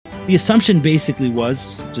The assumption basically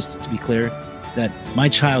was, just to be clear, that my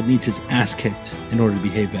child needs his ass kicked in order to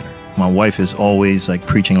behave better. My wife is always like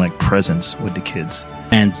preaching like presence with the kids.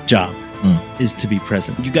 Man's job is to be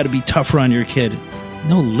present. You got to be tougher on your kid.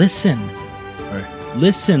 No, listen. Right.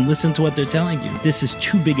 Listen to what they're telling you. This is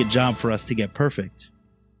too big a job for us to get perfect.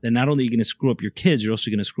 Then not only are you going to screw up your kids, you're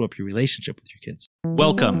also going to screw up your relationship with your kids.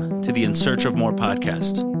 Welcome to the In Search of More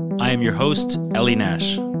podcast. I am your host, Ellie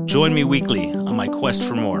Nash. Join me weekly on my quest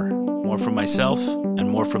for more. More from myself and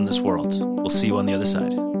more from this world. We'll see you on the other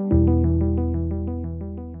side.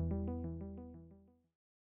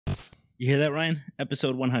 You hear that, Ryan?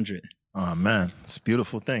 Episode 100. Oh, man. It's a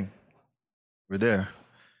beautiful thing. We're there.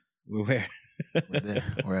 We're where? We're there.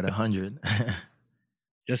 We're at 100.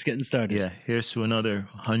 Just getting started. Yeah. Here's to another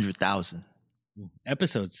 100,000.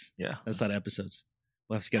 Episodes. Yeah. That's not episodes.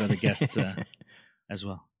 We'll have to get other guests as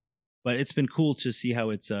well. But it's been cool to see how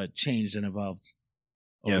it's changed and evolved.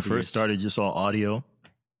 Yeah, first started just all audio,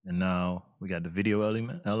 and now we got the video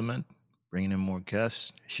element, bringing in more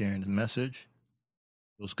guests, sharing the message.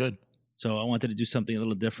 It was good. So I wanted to do something a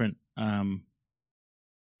little different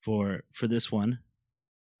for this one.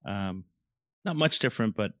 Not much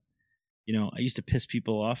different, but you know, I used to piss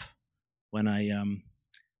people off when I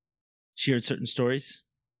shared certain stories.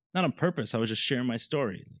 Not on purpose. I was just sharing my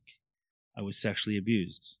story. Like, I was sexually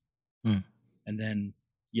abused, and then,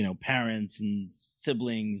 you know, parents and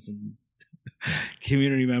siblings and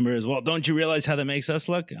community members, well, don't you realize how that makes us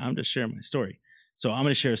look? I'm just sharing my story. So I'm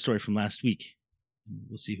going to share a story from last week.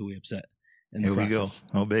 We'll see who we upset. Here we go.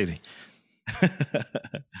 Oh, baby.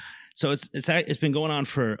 So it's been going on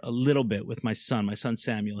for a little bit with my son. My son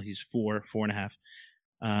Samuel, he's 4.5.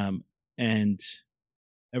 And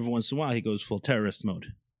every once in a while he goes full terrorist mode.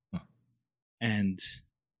 And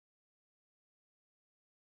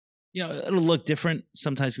you know, it'll look different.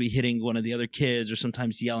 Sometimes we hitting one of the other kids, or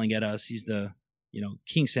sometimes yelling at us. He's the, you know,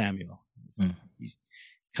 King Samuel. He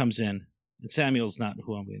comes in, and Samuel's not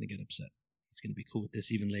who I'm going to get upset. He's going to be cool with this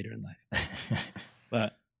even later in life.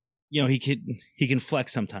 But you know, he can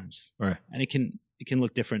flex sometimes, right? And it can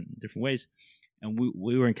look different in different ways. And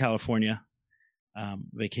we were in California,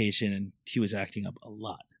 vacation, and he was acting up a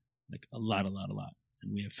lot, like a lot.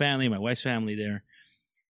 And we have family, my wife's family there.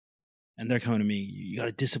 And they're coming to me, you got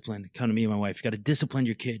to discipline. Come to me and my wife, you got to discipline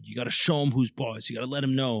your kid. You got to show him who's boss. You got to let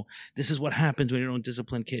him know this is what happens when you don't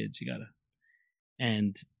discipline kids. You got to.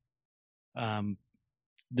 And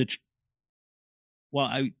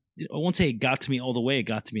I won't say it got to me all the way. It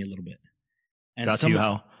got to me a little bit. And got to you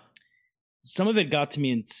how? Some of it got to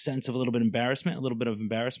me in sense of a little bit of embarrassment.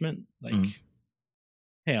 Like,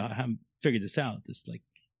 hey, I haven't figured this out. This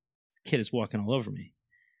kid is walking all over me.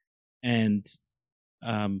 And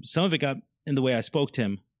some of it got in the way I spoke to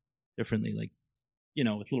him differently, like, you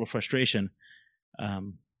know, with a little frustration.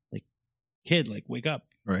 Like, kid, like, wake up.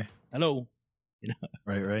 Right. Hello. You know?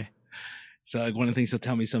 Right. So, like, one of the things he'll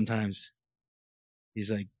tell me sometimes, he's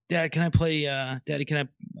like, Dad, can I play, Daddy, can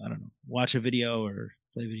I don't know, watch a video or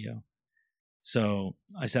play video? So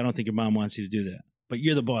I said, I don't think your mom wants you to do that, but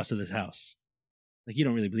you're the boss of this house. Like, you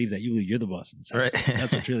don't really believe that. You believe you're the boss of this house. Right.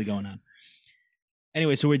 That's what's really going on.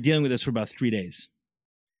 Anyway, so we're dealing with this for about 3 days.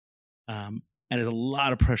 And there's a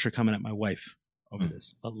lot of pressure coming at my wife over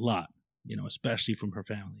this. A lot, you know, especially from her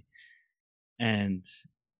family. And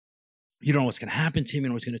you don't know what's going to happen to him. You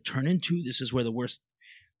know what's going to turn into. This is where the worst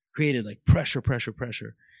created, like pressure.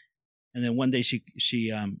 And then one day she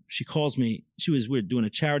calls me. We were doing a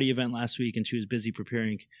charity event last week, and she was busy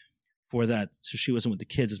preparing for that. So she wasn't with the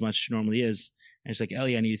kids as much as she normally is. And she's like,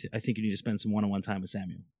 Ellie, I think you need to spend some one-on-one time with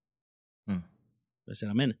Samuel. So I said,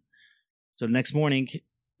 I'm in. So the next morning,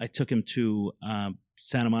 I took him to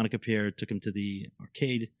Santa Monica Pier, took him to the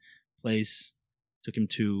arcade place, took him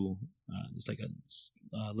to there's like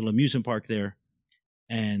a little amusement park there,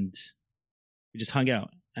 and we just hung out.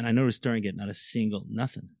 And I noticed during it,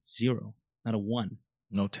 nothing, zero, not a one.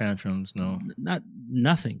 No tantrums, no.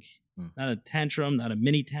 Nothing. Not a tantrum, not a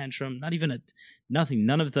mini tantrum, not even nothing.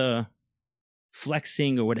 None of the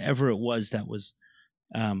flexing or whatever it was that was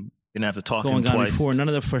didn't have to talk going on twice. Before. None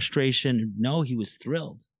of the frustration. No, he was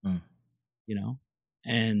thrilled. You know,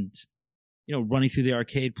 and you know, running through the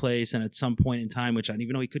arcade place, and at some point in time, which I didn't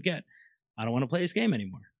even know he could get, I don't want to play this game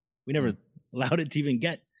anymore. We never allowed it to even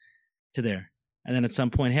get to there. And then at some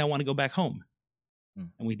point, hey, I want to go back home, and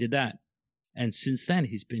we did that. And since then,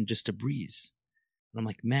 he's been just a breeze. And I'm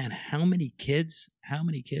like, man, how many kids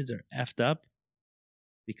are effed up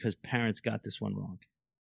because parents got this one wrong?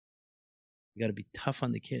 You got to be tough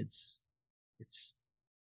on the kids. It's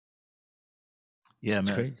man.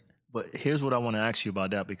 Crazy. But here's what I want to ask you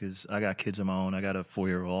about that, because I got kids of my own. I got a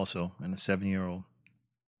 4-year-old also and a 7-year-old.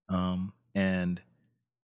 And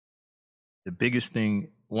the biggest thing,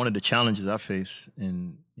 one of the challenges I face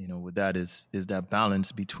with that is that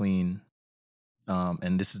balance between,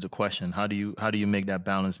 and this is the question: how do you make that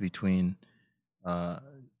balance between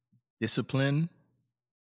discipline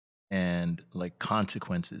and like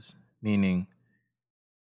consequences? Meaning,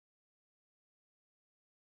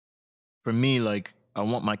 for me, like, I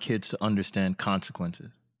want my kids to understand consequences.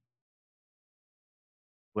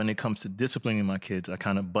 When it comes to disciplining my kids, I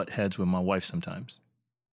kind of butt heads with my wife sometimes.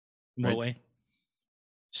 In what way?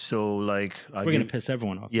 So, like, we're going to piss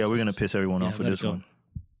everyone off. Yeah, we're going to piss everyone off for this one.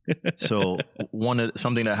 So,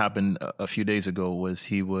 something that happened a few days ago was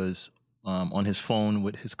he was on his phone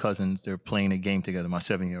with his cousins. They're playing a game together, my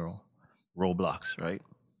 7-year-old, Roblox, right?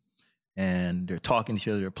 And they're talking to each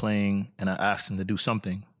other, they're playing, and I asked him to do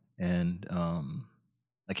something. And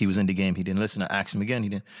like, he was in the game, he didn't listen. I asked him again, he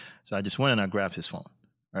didn't. So I just went and I grabbed his phone,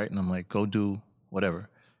 right? And I'm like, go do whatever.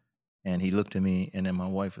 And he looked at me, and then my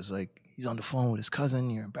wife was like, he's on the phone with his cousin,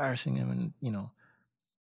 you're embarrassing him. And,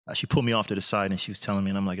 she pulled me off to the side and she was telling me,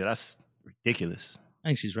 and I'm like, that's ridiculous. I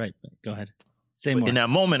think she's right, but go ahead. Say more. In that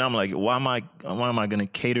moment, I'm like, why am I going to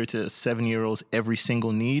cater to a 7-year-old's every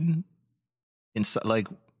single need? Like,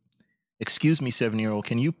 excuse me, 7-year-old,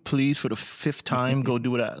 can you please, for the 5th time, go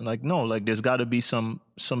do that? Like, no, like, there's got to be some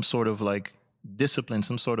sort of like discipline,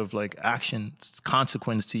 some sort of like action,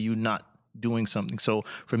 consequence to you not doing something. So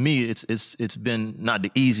for me, it's been not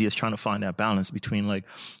the easiest trying to find that balance between like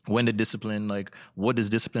when the discipline, like what does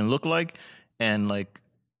discipline look like, and like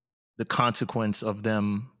the consequence of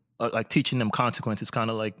them, like teaching them consequences, kind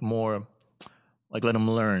of like more like let them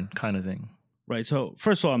learn kind of thing. Right. So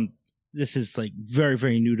first of all, this is like very,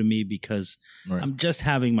 very new to me because Right. I'm just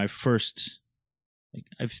having my first, like,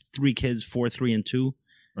 I have 3 kids, 4, 3, and 2.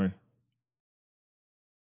 Right.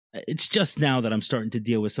 It's just now that I'm starting to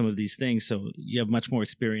deal with some of these things. So you have much more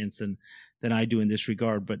experience than I do in this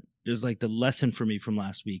regard. But there's like the lesson for me from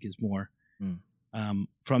last week is more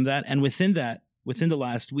from that. And within the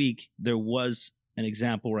last week, there was an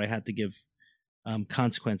example where I had to give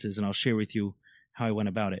consequences, and I'll share with you how I went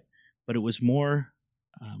about it. But it was more,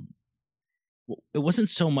 it wasn't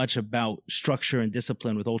so much about structure and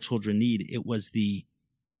discipline with All Children Need. It was the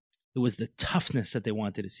toughness that they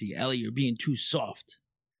wanted to see. Ellie, you're being too soft.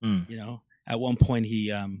 At one point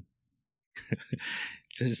he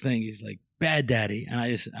his thing, he's like, bad daddy, and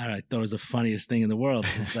I thought it was the funniest thing in the world.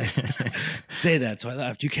 It's like, say that. So I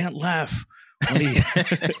laughed. You can't laugh when he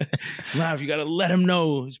laugh. You got to let him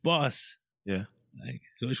know his boss. Yeah. Like,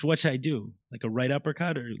 so what should I do? Like a right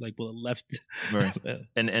uppercut, or like a left? Right.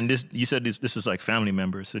 And this, you said this is like family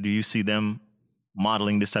members. So do you see them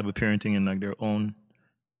modeling this type of parenting in like their own,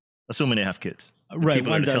 assuming they have kids? Right.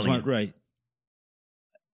 One does. One, right.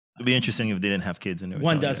 It'd be interesting if they didn't have kids in there.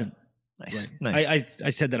 One doesn't. Nice. Right. Nice. I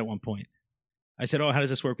said that at one point. I said, "Oh, how does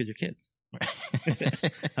this work with your kids?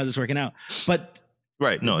 How's this working out?" But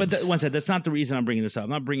right, no. But one said that's not the reason I'm bringing this up. I'm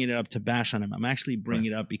not bringing it up to bash on him. I'm actually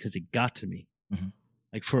bringing it up because it got to me. Mm-hmm.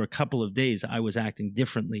 Like, for a couple of days, I was acting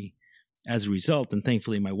differently as a result, and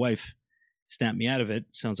thankfully, my wife snapped me out of it.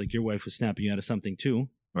 Sounds like your wife was snapping you out of something too,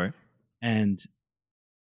 right? And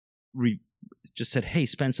just said, "Hey,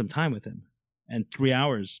 spend some time with him." And 3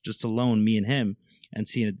 hours just alone, me and him, and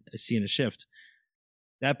seeing a shift.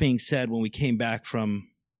 That being said, when we came back from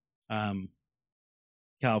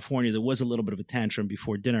California, there was a little bit of a tantrum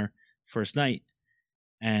before dinner, first night.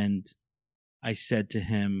 And I said to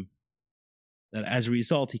him that as a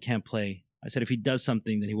result, he can't play. I said, if he does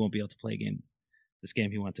something, then he won't be able to play this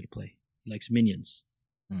game he wanted to play. He likes Minions.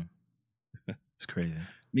 It's crazy.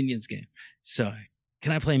 Minions game. So,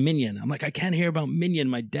 can I play Minion? I'm like, I can't hear about Minion.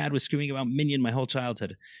 My dad was screaming about Minion my whole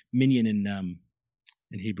childhood. Minion in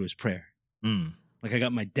Hebrew is prayer. Like, I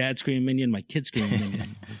got my dad screaming Minion, my kid screaming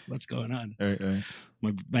Minion. What's going on? Right.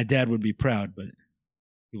 My dad would be proud, but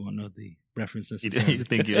he won't know the reference necessarily. You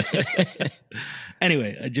think you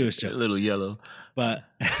anyway, a Jewish joke. A little yellow. But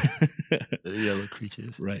yellow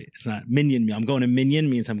creatures. Right. It's not Minion. I'm going to Minion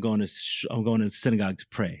means I'm going to the synagogue to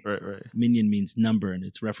pray. Right. Minion means number, and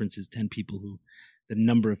it references 10 people the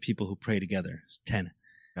number of people who pray together is 10.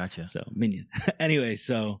 Gotcha. So Minion. Anyway,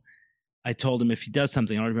 so I told him if he does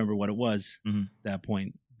something, I don't remember what it was at that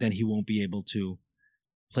point, then he won't be able to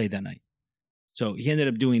play that night. So he ended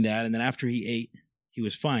up doing that. And then after he ate, he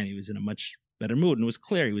was fine. He was in a much better mood. And it was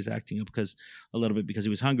clear he was acting up a little bit because he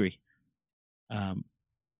was hungry.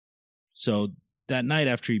 So that night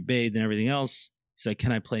after he bathed and everything else, he's like,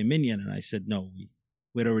 can I play Minion? And I said, no,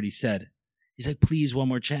 we had already said. He's like, please, one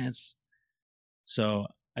more chance. So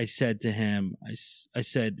I said to him, I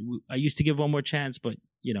said, I used to give one more chance, but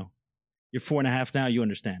you're 4.5 now, you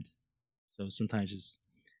understand. So sometimes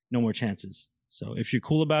no more chances. So if you're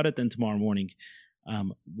cool about it, then tomorrow morning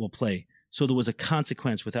we'll play. So there was a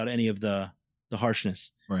consequence without any of the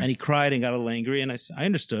harshness. Right. And he cried and got a little angry. And I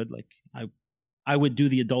understood. Like I would do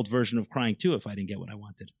the adult version of crying too if I didn't get what I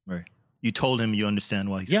wanted. Right. You told him you understand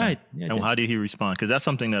why he's crying. Yeah. And how did he respond? Because that's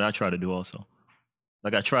something that I try to do also.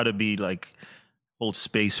 Like I try to be like, hold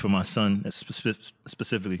space for my son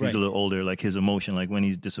specifically. He's a little older, like his emotion, like when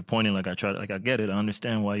he's disappointed, like I try to, like I get it. I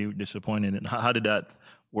understand why you're disappointed. And how did that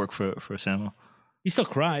work for Samuel? He still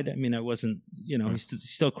cried. I mean, I wasn't, you know, he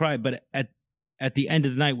still cried. But at the end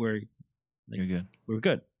of the night, you're good. We were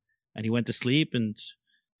good. And he went to sleep. And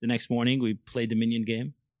the next morning, we played the Minion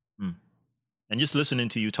game. And just listening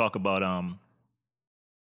to you talk about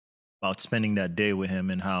spending that day with him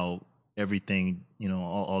and how everything, you know,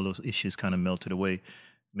 all those issues kind of melted away,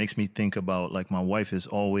 makes me think about like my wife is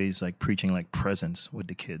always like preaching like presence with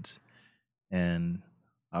the kids. And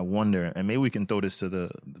I wonder, and maybe we can throw this to the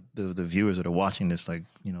viewers that are watching this, like,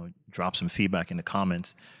 you know, drop some feedback in the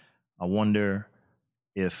comments. I wonder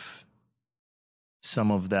if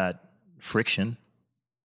some of that friction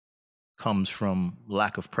comes from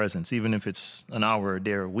lack of presence, even if it's an hour a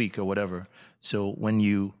day or a week or whatever. So when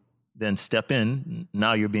you then step in,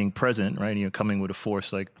 now you're being present, right? And you're coming with a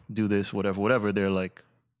force, like, do this, whatever. They're like,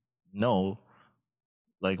 no.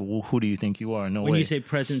 Like, who do you think you are? No way. When you say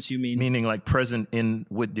presence, you mean? Meaning like present in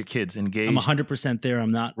with your kids, engaged. I'm 100% there.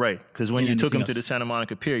 I'm not. Right. Because when you took them to the Santa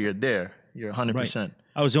Monica Pier, you're there. You're 100%. Right.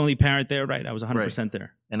 I was the only parent there, right? I was 100%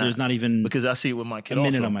 there. And there's not even because I see it with my kid a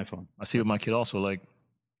minute also. On my phone. I see it with my kid also. Like,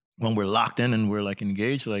 when we're locked in and we're like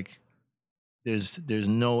engaged, like there's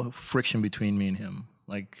no friction between me and him.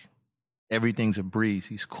 Like everything's a breeze.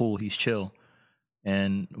 He's cool. He's chill.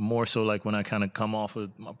 And more so like when I kind of come off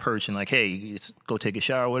of my perch and like, hey, go take a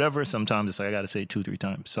shower or whatever, sometimes it's like I got to say it 2-3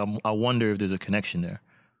 times. So I wonder if there's a connection there.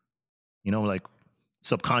 You know, like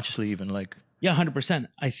subconsciously even like. Yeah, 100%.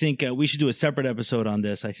 I think we should do a separate episode on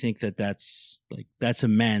this. I think that's a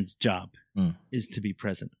man's job is to be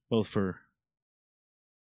present, both for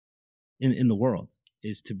in the world,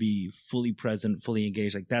 is to be fully present, fully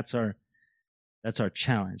engaged. Like that's our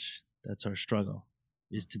challenge. That's our struggle,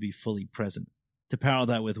 is to be fully present. To parallel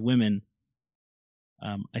that with women,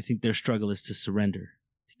 I think their struggle is to surrender,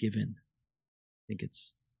 to give in. I think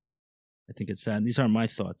it's sad. And these aren't my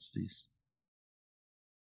thoughts.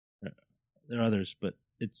 There are others, but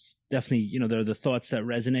it's definitely, you know, there are the thoughts that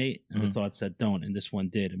resonate and the thoughts that don't. And this one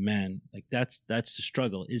did. And man, like that's the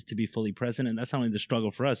struggle, is to be fully present. And that's not only the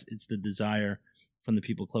struggle for us, it's the desire from the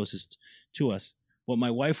people closest to us. What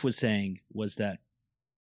my wife was saying was that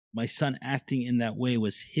my son acting in that way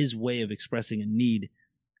was his way of expressing a need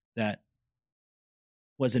that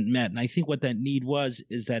wasn't met. And I think what that need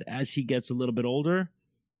is that as he gets a little bit older,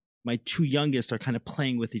 my two youngest are kind of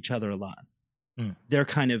playing with each other a lot. They're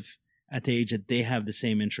kind of at the age that they have the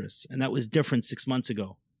same interests. And that was different 6 months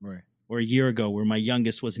ago. Right. Or a year ago, where my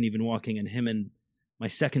youngest wasn't even walking and him and my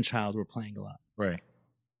second child were playing a lot. Right.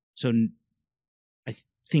 So I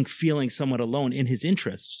think feeling somewhat alone in his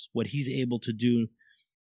interests, what he's able to do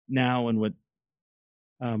now and what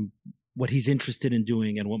he's interested in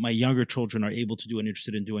doing and what my younger children are able to do and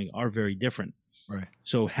interested in doing are very different. Right.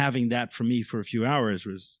 So having that for me for a few hours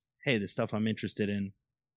was, hey, the stuff I'm interested in,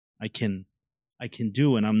 I can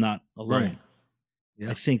do, and I'm not alone. Right. Yeah.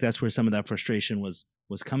 I think that's where some of that frustration was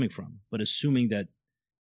coming from. But assuming that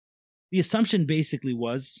the assumption basically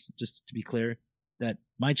was, just to be clear, that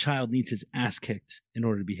my child needs his ass kicked in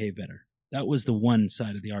order to behave better. That was the one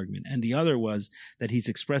side of the argument. And the other was that he's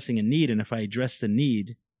expressing a need. And if I address the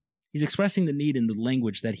need, he's expressing the need in the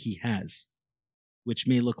language that he has, which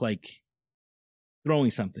may look like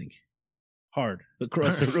throwing something hard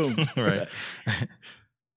across the room. Right.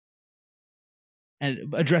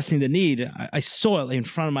 And addressing the need, I saw it in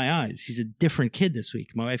front of my eyes. He's a different kid this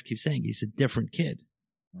week. My wife keeps saying he's a different kid.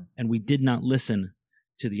 And we did not listen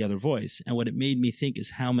to the other voice. And what it made me think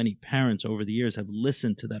is how many parents over the years have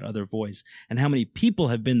listened to that other voice, and how many people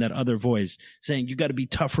have been that other voice saying, you got to be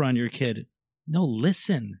tougher on your kid. No,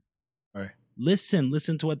 listen. Right.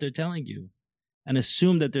 Listen to what they're telling you, and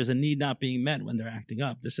assume that there's a need not being met when they're acting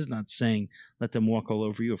up. This is not saying let them walk all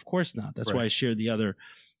over you. Of course not. That's why I shared the other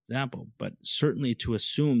example. But certainly to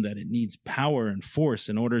assume that it needs power and force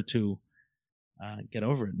in order to get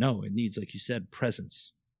over it. No, it needs, like you said,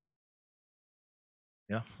 presence.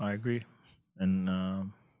 Yeah, I agree. And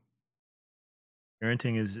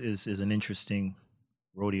parenting is an interesting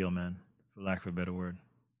rodeo, man, for lack of a better word.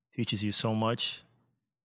 Teaches you so much.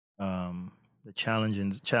 The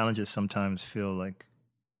challenges sometimes feel like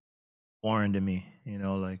foreign to me, you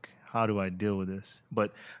know, like, how do I deal with this?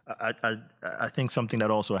 But I think something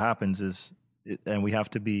that also happens is and we have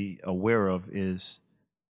to be aware of is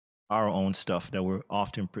our own stuff that we're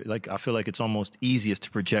often I feel like it's almost easiest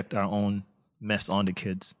to project our own mess onto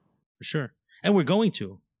kids. For sure. And we're going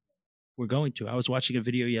to. I was watching a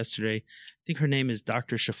video yesterday. I think her name is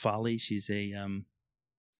Dr. Shafali. She's a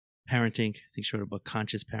parenting. I think she wrote a book,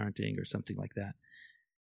 Conscious Parenting or something like that.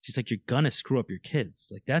 She's like, you're going to screw up your kids.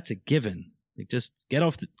 Like, that's a given. Like, just get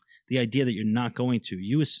off the idea that you're not going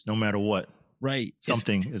to. No matter what. Right.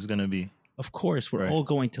 Something is going to be. Of course, we're all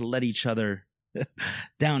going to let each other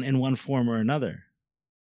down in one form or another.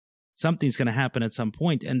 Something's going to happen at some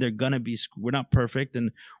point, and they're going to be, we're not perfect,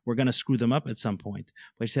 and we're going to screw them up at some point.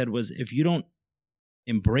 What I said was, if you don't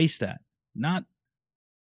embrace that,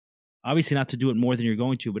 obviously not to do it more than you're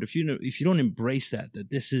going to, but if you don't embrace that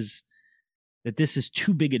this is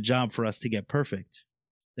too big a job for us to get perfect,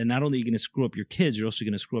 then not only are you going to screw up your kids, you're also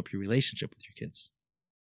going to screw up your relationship with your kids.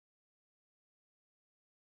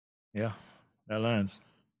 Yeah, that lands.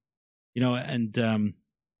 And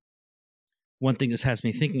one thing this has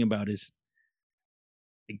me thinking about is,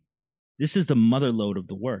 this is the mother lode of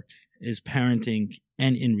the work, is parenting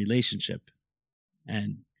and in relationship.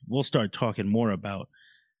 And we'll start talking more about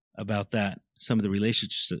that, some of the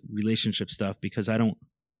relationship stuff, because I don't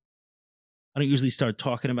usually start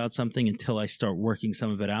talking about something until I start working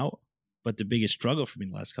some of it out. But the biggest struggle for me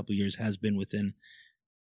the last couple of years has been within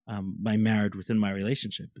my marriage, within my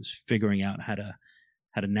relationship, is figuring out how to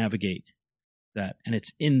navigate that. And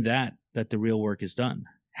it's in that the real work is done.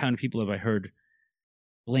 How many people have I heard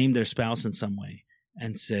blame their spouse in some way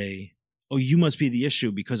and say, oh, you must be the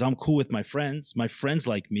issue because I'm cool with my friends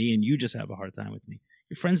like me, and you just have a hard time with me.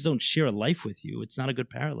 Your friends don't share a life with you. It's not a good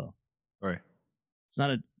parallel. Right. It's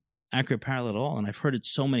not an accurate parallel at all. And I've heard it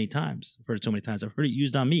so many times. I've heard it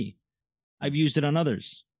used on me. I've used it on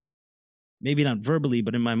others. Maybe not verbally,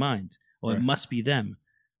 but in my mind. Oh, It must be them.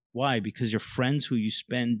 Why? Because your friends who you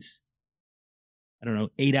spend,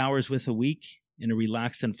 8 hours with a week in a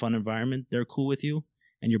relaxed and fun environment, they're cool with you.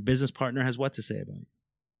 And your business partner has what to say about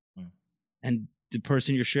you. And the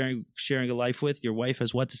person you're sharing a life with, your wife,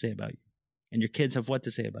 has what to say about you. And your kids have what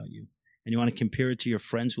to say about you. And you want to compare it to your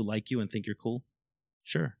friends who like you and think you're cool?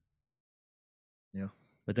 Sure. Yeah.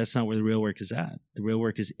 But that's not where the real work is at. The real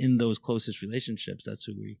work is in those closest relationships. That's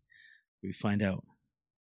where we find out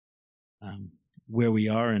where we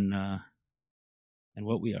are and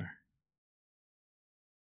what we are.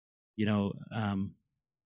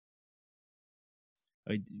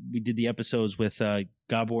 We did the episodes with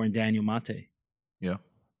Gabor and Daniel Mate. Yeah.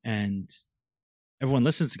 And everyone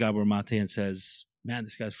listens to Gabor Mate and says, man,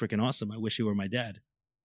 this guy's freaking awesome. I wish he were my dad.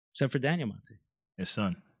 Except for Daniel Mate. His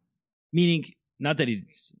son. Meaning, not that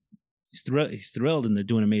he's thrilled and they're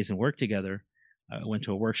doing amazing work together. I went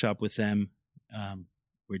to a workshop with them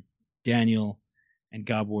where Daniel and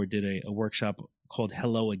Gabor did a workshop called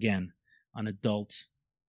Hello Again on adult,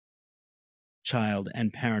 child,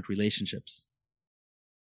 and parent relationships.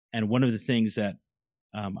 And one of the things that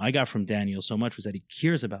I got from Daniel so much was that he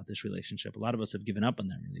cares about this relationship. A lot of us have given up on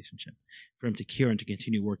that relationship. For him to care and to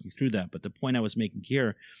continue working through that. But the point I was making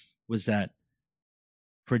here was that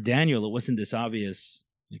for Daniel, it wasn't this obvious,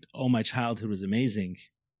 like, oh, my childhood was amazing.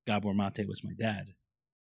 Gabor Mate was my dad.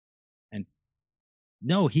 And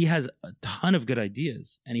no, he has a ton of good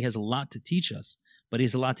ideas and he has a lot to teach us, but he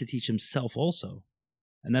has a lot to teach himself also.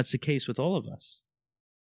 And that's the case with all of us.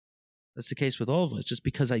 Just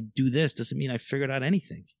because I do this doesn't mean I figured out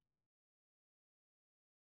anything.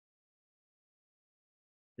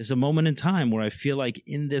 There's a moment in time where I feel like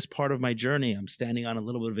in this part of my journey, I'm standing on a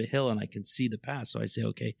little bit of a hill and I can see the path. So I say,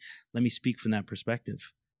 okay, let me speak from that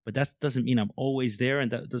perspective. But that doesn't mean I'm always there, and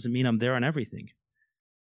that doesn't mean I'm there on everything.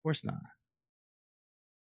 Of course not.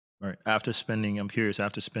 Right. I'm curious,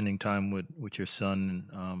 after spending time with your son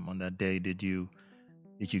on that day, did you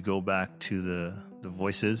go back to the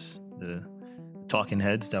voices, the talking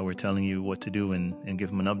heads that were telling you what to do and give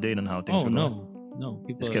them an update on how things were going? No.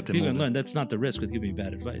 People kept it moving. Learn. That's not the risk with giving me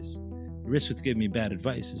bad advice. The risk with giving me bad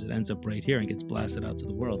advice is it ends up right here and gets blasted out to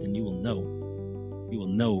the world, and you will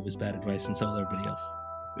know it was bad advice and tell everybody else.